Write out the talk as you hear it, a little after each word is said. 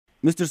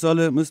Mr.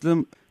 Salih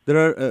Moslem, there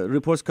are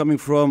reports coming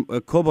from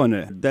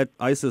Kobane that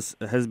ISIS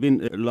has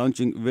been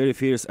launching very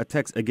fierce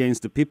attacks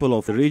against the people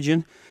of the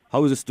region.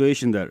 How is the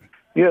situation there?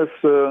 Yes,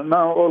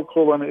 now all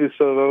Kobane is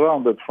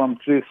surrounded from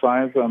three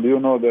sides, and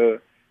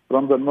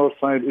from the north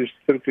side is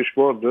Turkish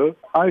border.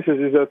 ISIS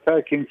is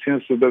attacking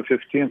since the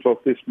 15th of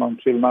this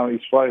month till now.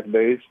 It's 5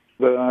 days.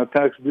 The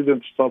attacks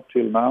didn't stop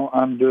till now,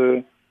 and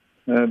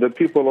the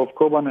people of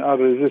Kobane are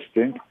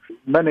resisting.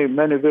 Many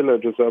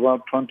villages,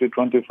 about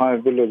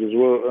 20-25 villages,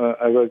 were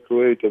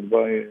evacuated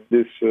by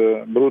these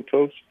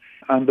brutals.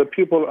 And the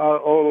people are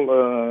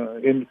all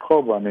in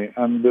Kobane,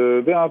 and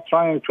they are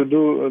trying to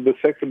do the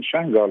second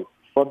Shangal.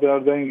 What they are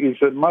doing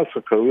is a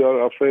massacre. We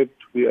are afraid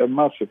to be a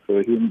massacre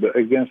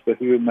against the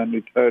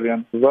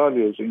humanitarian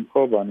values in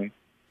Kobane.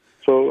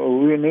 So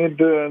we need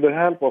the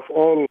help of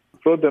all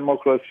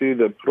pro-democracy,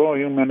 the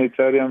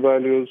pro-humanitarian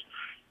values.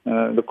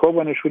 The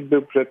Kobane should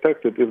be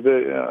protected if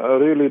they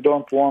really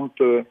don't want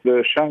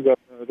the Shangal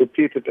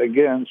repeated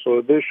again.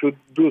 So they should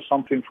do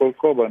something for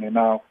Kobane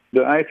now.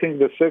 I think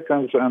the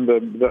seconds and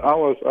the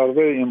hours are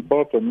very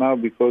important now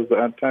because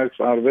the attacks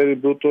are very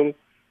brutal.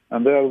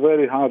 And they are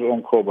very hard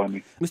on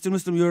Kobane. Mr.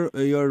 Muslim,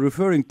 you're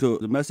referring to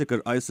the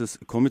massacre ISIS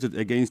committed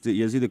against the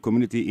Yazidi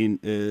community in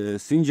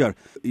Sinjar.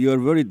 You're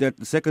worried that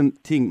the second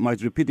thing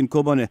might repeat in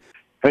Kobane.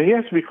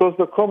 Yes, because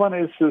the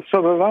Kobane is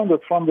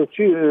surrounded from the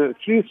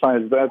three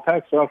sides. The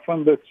attacks are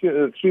from the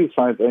three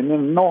sides. I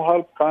mean, no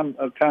help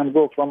can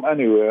go from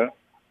anywhere.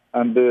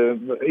 And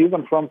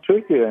even from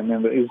Turkey, I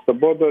mean, the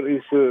border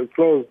is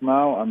closed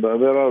now, and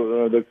there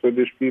are the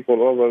Kurdish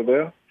people over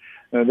there.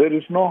 There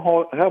is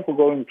no help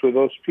going to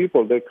those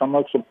people. They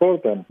cannot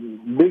support them.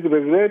 Big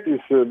regret is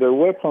the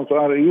weapons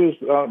are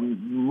used,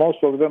 most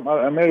of them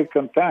are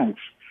American tanks,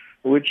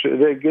 which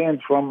they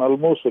gained from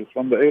Al-Mosul,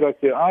 from the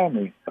Iraqi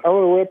army.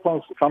 Our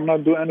weapons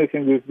cannot do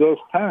anything with those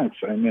tanks.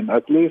 I mean,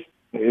 at least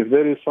if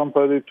there is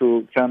somebody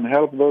can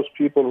help those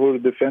people who are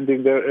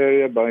defending their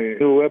area by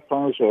new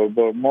weapons or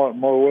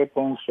more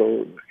weapons,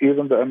 so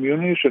even the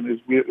ammunition is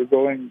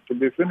going to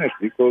be finished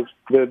because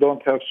they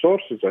don't have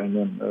sources,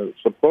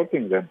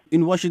 supporting them.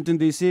 In Washington,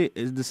 D.C.,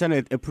 the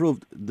Senate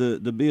approved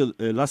the bill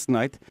last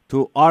night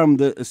to arm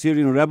the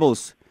Syrian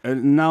rebels.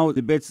 And now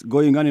debates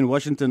going on in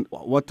Washington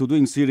what to do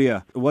in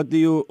Syria. What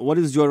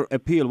is your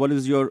appeal? What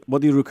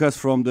do you request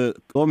from the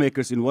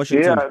lawmakers in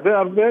Washington? Yeah, they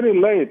are very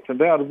late.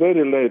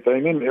 I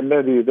mean,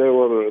 maybe they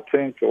will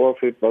think of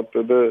it, but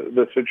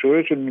the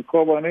situation in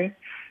Kobane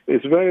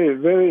is very,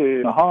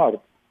 very hard.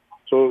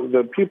 So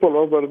the people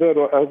over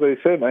there, as I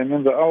said, I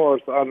mean, the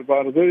hours are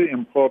very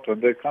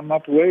important. They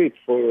cannot wait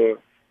for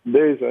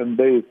days and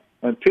days.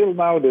 Until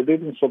now, they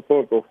didn't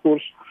support, of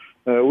course.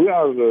 We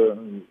are the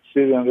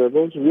Syrian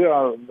rebels. We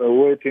are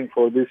waiting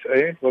for this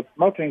aid, but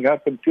nothing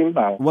happened till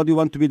now. What do you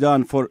want to be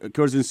done for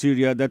Kurds in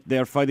Syria that they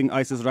are fighting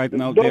ISIS right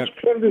now? Those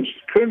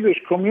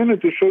Kurdish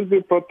community should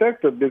be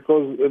protected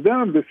because they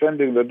are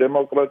defending the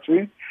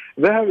democracy.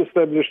 They have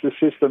established a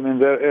system in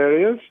their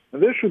areas.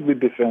 They should be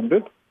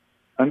defended.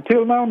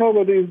 Until now,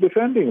 nobody is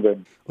defending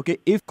them. Okay,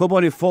 if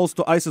Kobane falls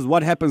to ISIS,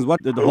 what happens?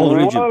 What the whole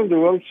region? They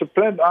will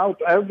spread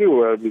out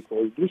everywhere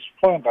because this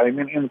point, I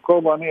mean, in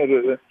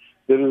Kobane,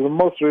 there is the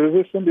most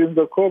resistance in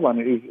the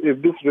Kobane.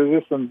 If this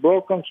resistance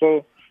broken,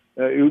 so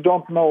you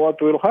don't know what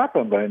will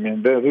happen. I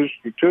mean, they reach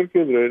to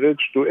Turkey, they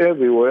reach to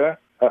everywhere.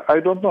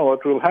 I don't know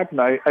what will happen.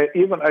 I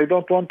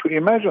don't want to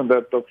imagine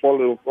that the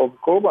fall of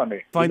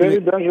Kobane. Finally,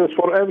 very dangerous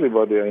for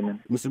everybody, I mean.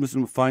 Mr.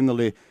 Muslim,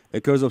 finally,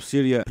 Kurds of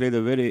Syria played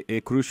a very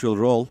crucial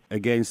role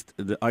against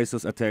the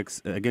ISIS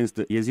attacks against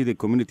the Yazidi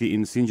community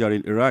in Sinjar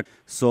in Iraq.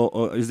 So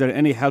is there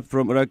any help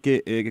from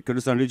Iraqi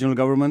Kurdistan regional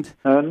government?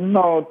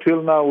 No,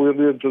 till now we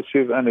didn't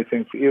receive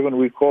anything. Even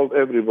we called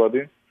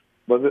everybody,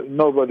 but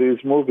nobody is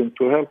moving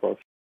to help us.